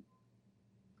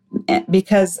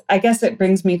because I guess it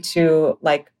brings me to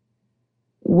like,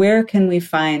 where can we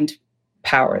find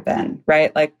power then,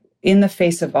 right? Like, in the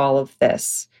face of all of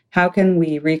this, how can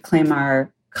we reclaim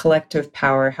our collective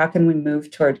power? How can we move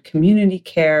toward community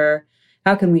care?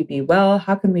 How can we be well?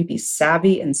 How can we be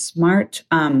savvy and smart?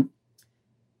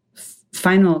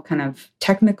 Final kind of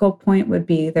technical point would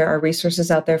be there are resources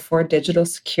out there for digital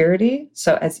security.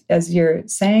 So as you're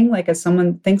saying, like, as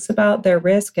someone thinks about their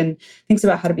risk and thinks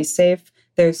about how to be safe,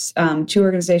 there's two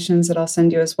organizations that I'll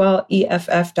send you as well,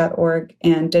 EFF.org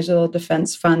and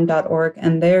digitaldefensefund.org.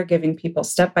 And they're giving people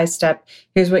step-by-step,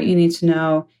 here's what you need to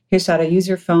know, here's how to use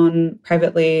your phone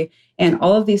privately. And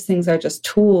all of these things are just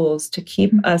tools to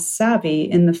keep us savvy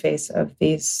in the face of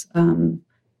these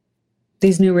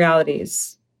new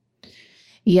realities.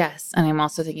 Yes. And I'm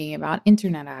also thinking about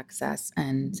internet access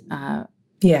and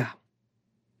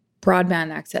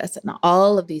broadband access and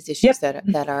all of these issues that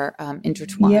are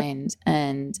intertwined,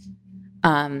 and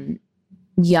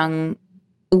young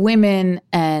women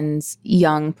and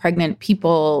young pregnant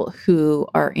people who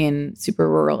are in super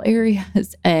rural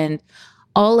areas. And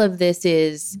all of this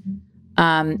is,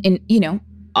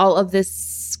 all of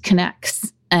this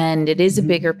connects, and it is a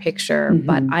bigger picture,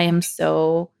 but I am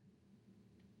so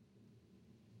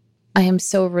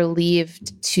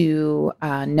relieved to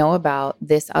know about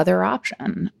this other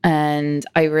option. And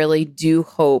I really do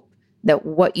hope that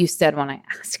what you said when I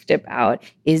asked about,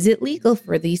 is it legal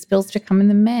for these bills to come in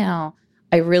the mail?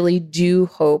 I really do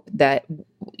hope that,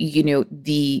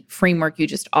 the framework you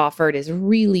just offered is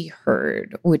really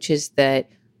heard, which is that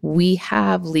we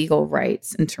have legal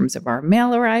rights in terms of our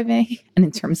mail arriving and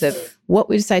in terms of what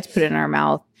we decide to put in our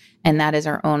mouth. And that is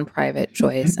our own private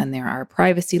choice. And there are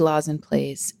privacy laws in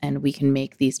place, and we can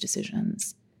make these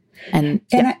decisions. And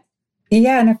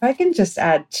if I can just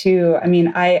add too, I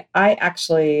mean, I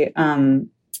actually,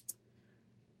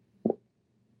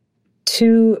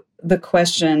 to the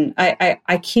question,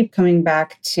 I keep coming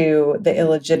back to the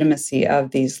illegitimacy of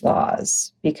these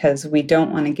laws, because we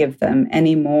don't want to give them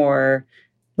any more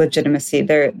legitimacy.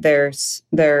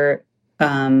 They're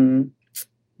I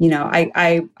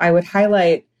would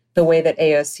highlight the way that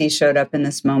AOC showed up in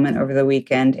this moment over the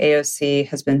weekend. AOC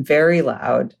has been very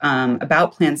loud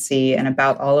about Plan C and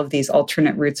about all of these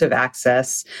alternate routes of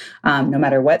access, no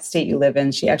matter what state you live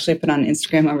in. She actually put on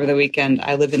Instagram over the weekend,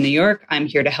 "I live in New York. I'm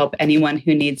here to help anyone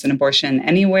who needs an abortion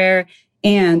anywhere."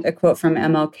 And a quote from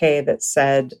MLK that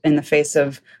said, "In the face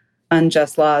of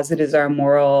unjust laws, it is our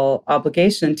moral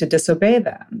obligation to disobey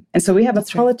them." And so we have a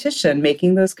politician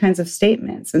making those kinds of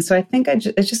statements. And so I think I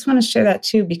just want to share that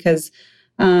too, because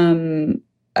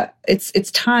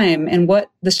it's time. And what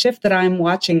the shift that I'm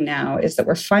watching now is that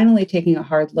we're finally taking a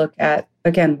hard look at,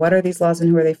 again, what are these laws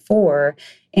and who are they for?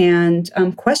 And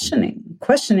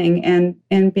questioning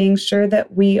and being sure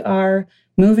that we are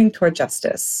moving toward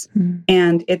justice.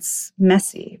 And it's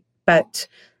messy, but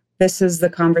this is the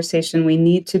conversation we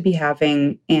need to be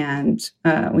having, and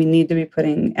we need to be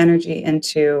putting energy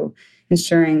into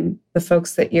ensuring the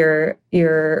folks that you're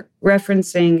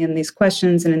referencing in these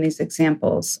questions and in these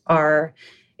examples are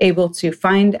able to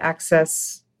find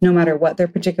access no matter what their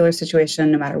particular situation,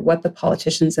 no matter what the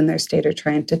politicians in their state are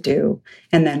trying to do,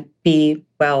 and then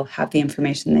have the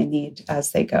information they need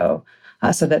as they go,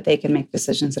 so that they can make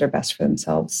decisions that are best for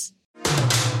themselves.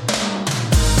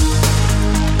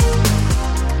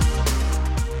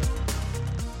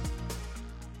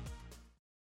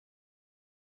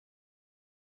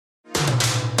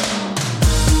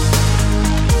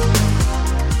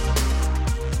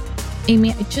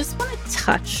 Amy, I just want to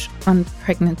touch on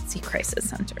pregnancy crisis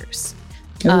centers.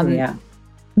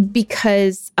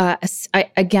 Because,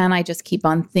 I just keep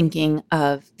on thinking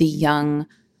of the young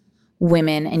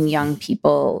women and young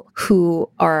people who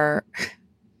are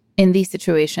in these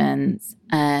situations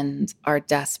and are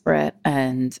desperate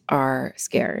and are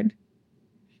scared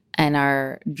and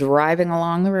are driving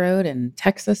along the road in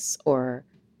Texas or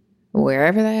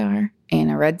wherever they are in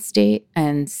a red state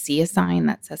and see a sign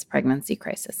that says pregnancy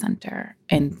crisis center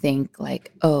and think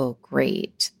like, oh,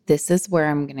 great, this is where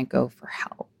I'm going to go for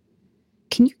help.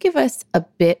 Can you give us a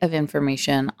bit of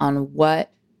information on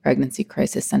what pregnancy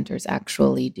crisis centers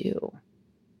actually do?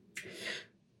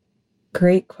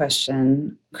 Great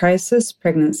question. Crisis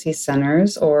pregnancy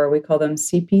centers, or we call them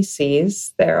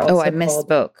CPCs. They're also I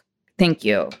misspoke. Thank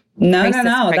you. No.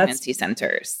 Pregnancy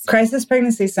centers. Crisis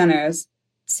pregnancy centers.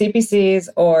 CPCs,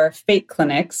 or fate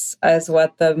clinics, is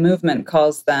what the movement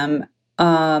calls them.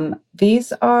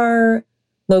 These are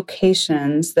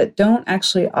locations that don't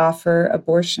actually offer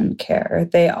abortion care.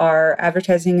 They are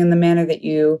advertising in the manner that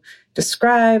you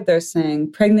described. They're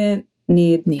saying, pregnant,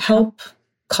 need help,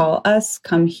 call us,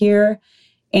 come here.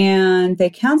 And they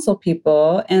counsel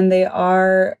people, and they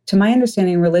are, to my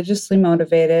understanding, religiously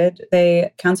motivated.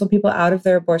 They counsel people out of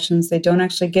their abortions. They don't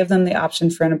actually give them the option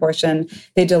for an abortion.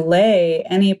 They delay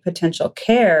any potential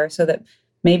care so that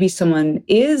maybe someone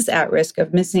is at risk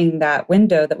of missing that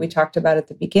window that we talked about at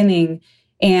the beginning.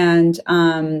 And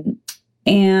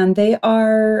they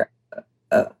are,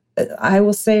 I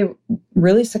will say,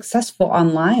 really successful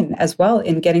online as well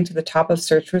in getting to the top of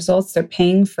search results. They're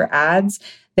paying for ads.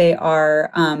 They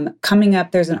are coming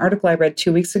up. There's an article I read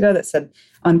 2 weeks ago that said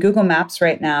on Google Maps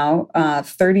right now,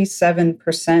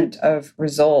 37% of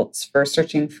results for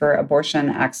searching for abortion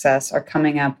access are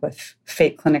coming up with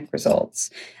fake clinic results.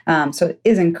 So it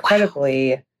is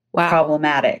incredibly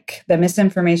problematic. The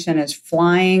misinformation is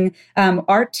flying.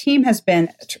 Our team has been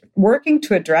working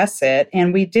to address it,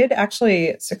 and we did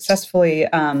actually successfully,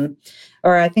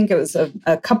 or I think it was a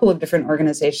couple of different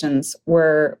organizations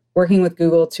were working with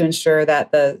Google to ensure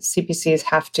that the CPCs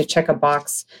have to check a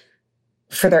box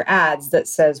for their ads that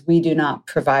says, "We do not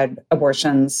provide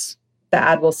abortions." The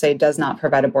ad will say, "Does not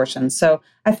provide abortions." So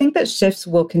I think that shifts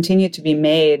will continue to be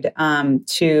made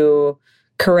to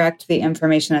correct the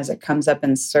information as it comes up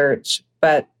in search.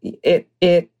 But it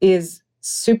is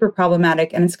super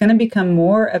problematic, and it's going to become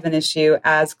more of an issue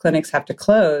as clinics have to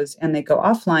close and they go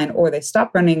offline, or they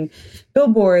stop running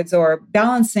billboards or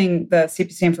balancing the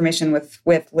CPC information with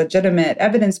legitimate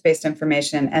evidence-based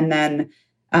information. And then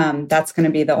that's going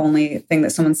to be the only thing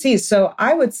that someone sees. So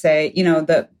I would say,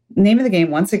 the name of the game,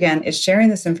 once again, is sharing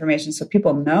this information so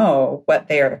people know what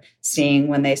they are seeing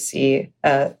when they see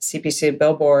a CPC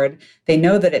billboard. They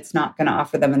know that it's not going to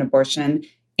offer them an abortion.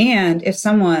 And if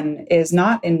someone is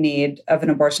not in need of an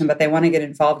abortion, but they want to get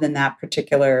involved in that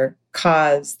particular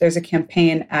cause, there's a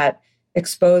campaign at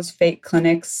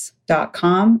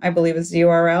exposefateclinics.com, I believe is the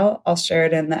URL. I'll share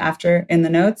it in the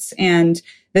notes. And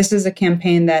this is a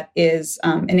campaign that is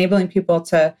enabling people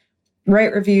to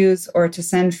write reviews or to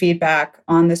send feedback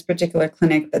on this particular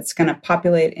clinic that's going to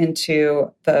populate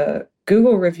into the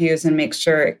Google reviews and make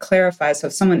sure it clarifies. So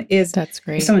if someone That's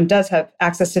great. If someone does have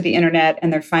access to the internet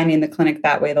and they're finding the clinic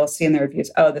that way, they'll see in the reviews,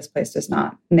 oh, this place does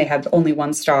not. And they have only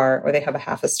 1 star, or they have a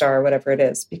half a star, or whatever it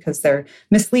is, because they're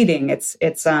misleading. It's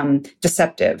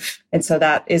deceptive. And so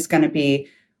that is going to be,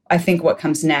 I think what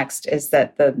comes next is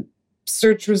that the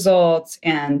search results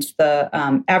and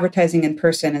the advertising in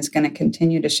person is going to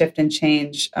continue to shift and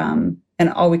change. And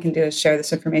all we can do is share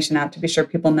this information out to be sure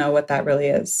people know what that really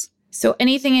is. So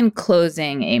anything in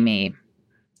closing, Amy?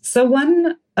 So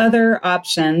one other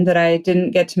option that I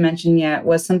didn't get to mention yet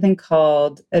was something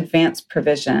called advanced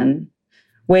provision,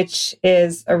 which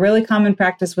is a really common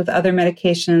practice with other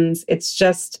medications. It's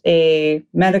just a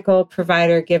medical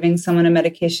provider giving someone a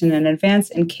medication in advance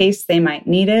in case they might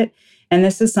need it. And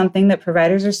this is something that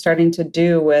providers are starting to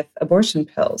do with abortion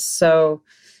pills. So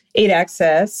Aid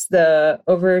Access, the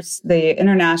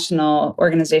international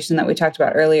organization that we talked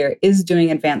about earlier, is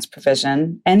doing advanced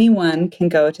provision. Anyone can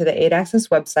go to the Aid Access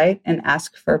website and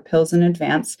ask for pills in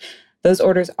advance. Those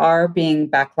orders are being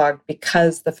backlogged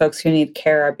because the folks who need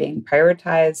care are being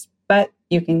prioritized, but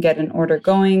you can get an order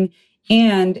going.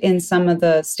 And in some of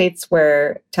the states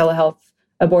where telehealth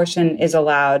abortion is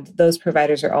allowed, those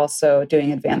providers are also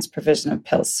doing advanced provision of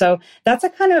pills. So that's a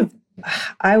kind of,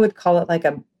 I would call it like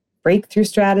a breakthrough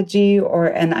strategy, or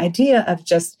an idea of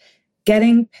just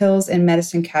getting pills in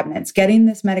medicine cabinets, getting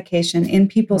this medication in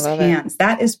people's hands.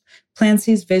 That is Plan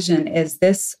C's vision, is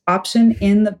this option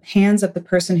in the hands of the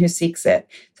person who seeks it.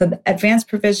 So the advanced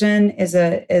provision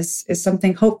is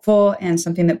something hopeful and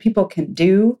something that people can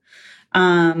do.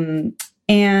 And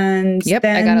yep,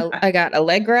 then I got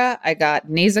Allegra, I got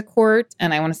Nasacort,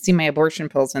 and I want to see my abortion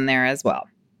pills in there as well.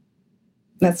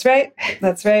 That's right.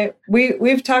 That's right.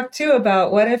 We've talked too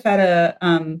about what if at a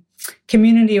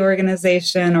community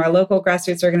organization or a local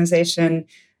grassroots organization,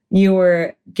 you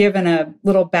were given a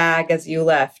little bag as you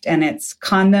left, and it's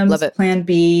condoms, Plan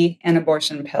B, and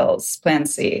abortion pills, Plan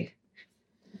C.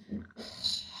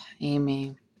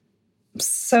 Amy.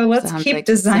 So let's Sounds keep like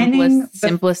designing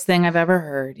simplest thing I've ever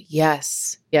heard.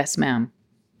 Yes. Yes, ma'am.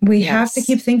 We have to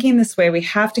keep thinking this way. We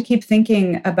have to keep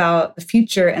thinking about the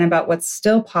future and about what's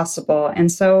still possible.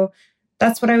 And so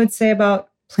that's what I would say about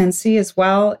Plan C as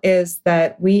well, is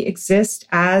that we exist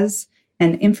as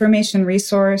an information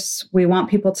resource. We want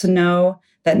people to know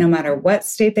that no matter what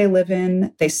state they live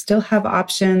in, they still have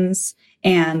options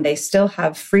and they still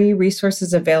have free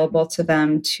resources available to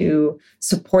them to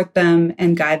support them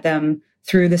and guide them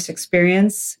through this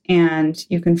experience. And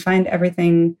you can find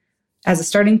everything as a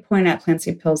starting point at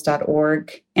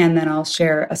plancpills.org. And then I'll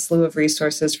share a slew of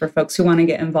resources for folks who want to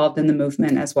get involved in the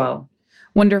movement as well.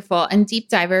 Wonderful. And deep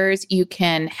divers, you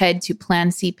can head to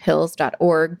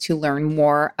plancpills.org to learn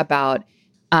more about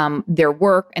their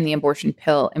work and the abortion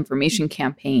pill information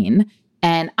campaign.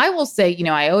 And I will say,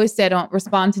 I always say I don't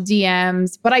respond to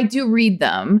DMs, but I do read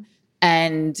them.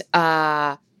 And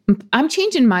I'm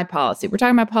changing my policy. We're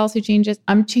talking about policy changes.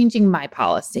 I'm changing my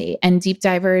policy. And deep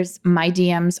divers, my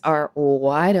DMs are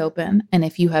wide open. And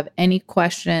if you have any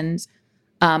questions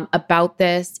about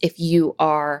this, if you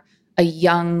are a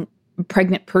young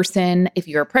pregnant person, if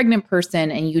you're a pregnant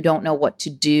person and you don't know what to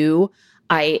do,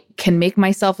 I can make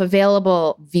myself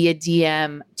available via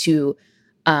DM to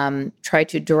try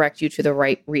to direct you to the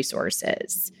right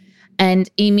resources. And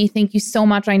Amy, thank you so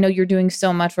much. I know you're doing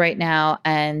so much right now.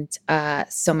 And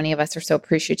so many of us are so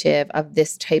appreciative of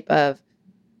this type of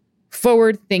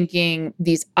forward thinking,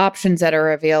 these options that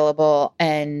are available,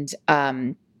 and,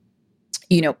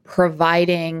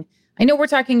 providing, I know we're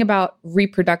talking about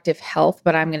reproductive health,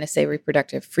 but I'm going to say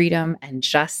reproductive freedom and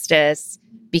justice,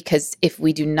 because if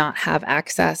we do not have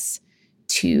access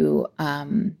to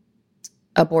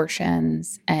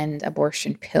abortions and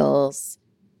abortion pills,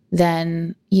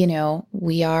 then,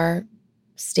 we are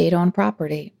state-owned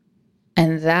property.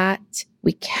 And that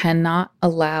we cannot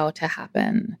allow to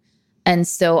happen. And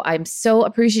so I'm so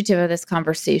appreciative of this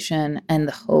conversation and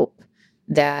the hope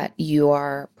that you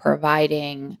are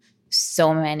providing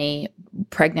so many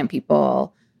pregnant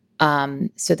people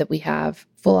so that we have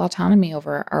full autonomy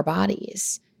over our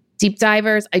bodies. Deep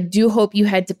divers, I do hope you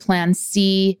head to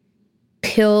plancpills.org.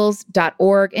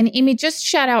 And Amy, just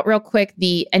shout out real quick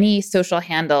any social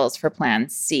handles for Plan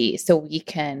C so we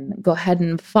can go ahead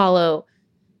and follow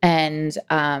and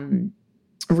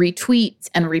retweet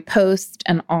and repost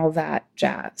and all that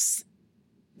jazz.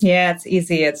 Yeah, it's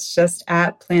easy. It's just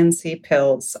at Plan C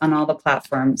Pills on all the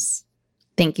platforms.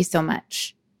 Thank you so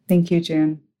much. Thank you,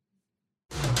 June.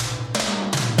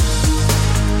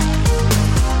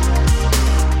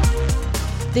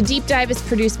 The Deep Dive is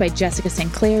produced by Jessica St.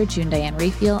 Clair, June Diane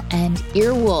Raphael, and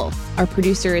Earwolf. Our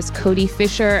producer is Cody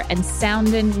Fisher and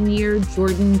sound engineer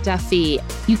Jordan Duffy.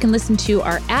 You can listen to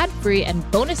our ad-free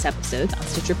and bonus episodes on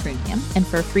Stitcher Premium. And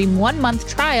for a free 1-month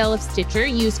trial of Stitcher,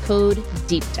 use code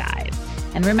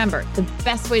DEEPDIVE. And remember, the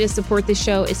best way to support this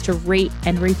show is to rate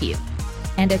and review.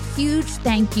 And a huge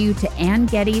thank you to Ann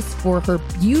Geddes for her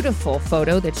beautiful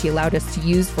photo that she allowed us to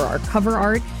use for our cover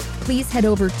art. Please head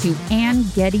over to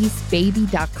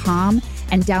AnnGeddesBaby.com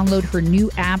and download her new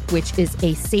app, which is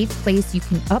a safe place you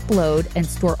can upload and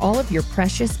store all of your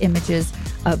precious images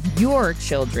of your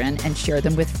children and share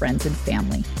them with friends and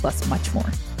family, plus much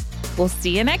more. We'll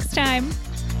see you next time.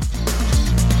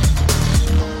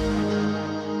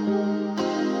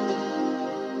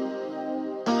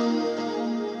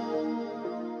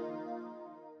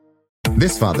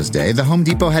 This Father's Day, the Home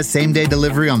Depot has same-day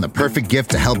delivery on the perfect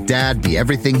gift to help Dad be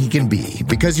everything he can be.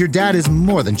 Because your dad is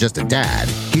more than just a dad.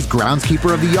 He's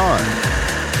groundskeeper of the yard,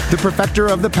 the perfecter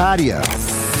of the patio,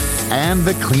 and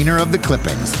the cleaner of the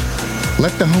clippings.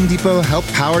 Let the Home Depot help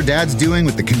power Dad's doing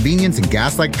with the convenience and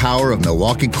gas-like power of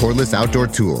Milwaukee cordless outdoor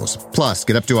tools. Plus,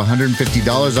 get up to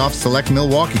 $150 off select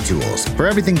Milwaukee tools. For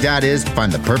everything Dad is,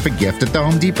 find the perfect gift at the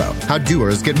Home Depot. How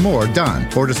doers get more done.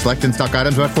 Order select in stock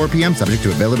items by 4 p.m. subject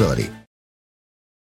to availability.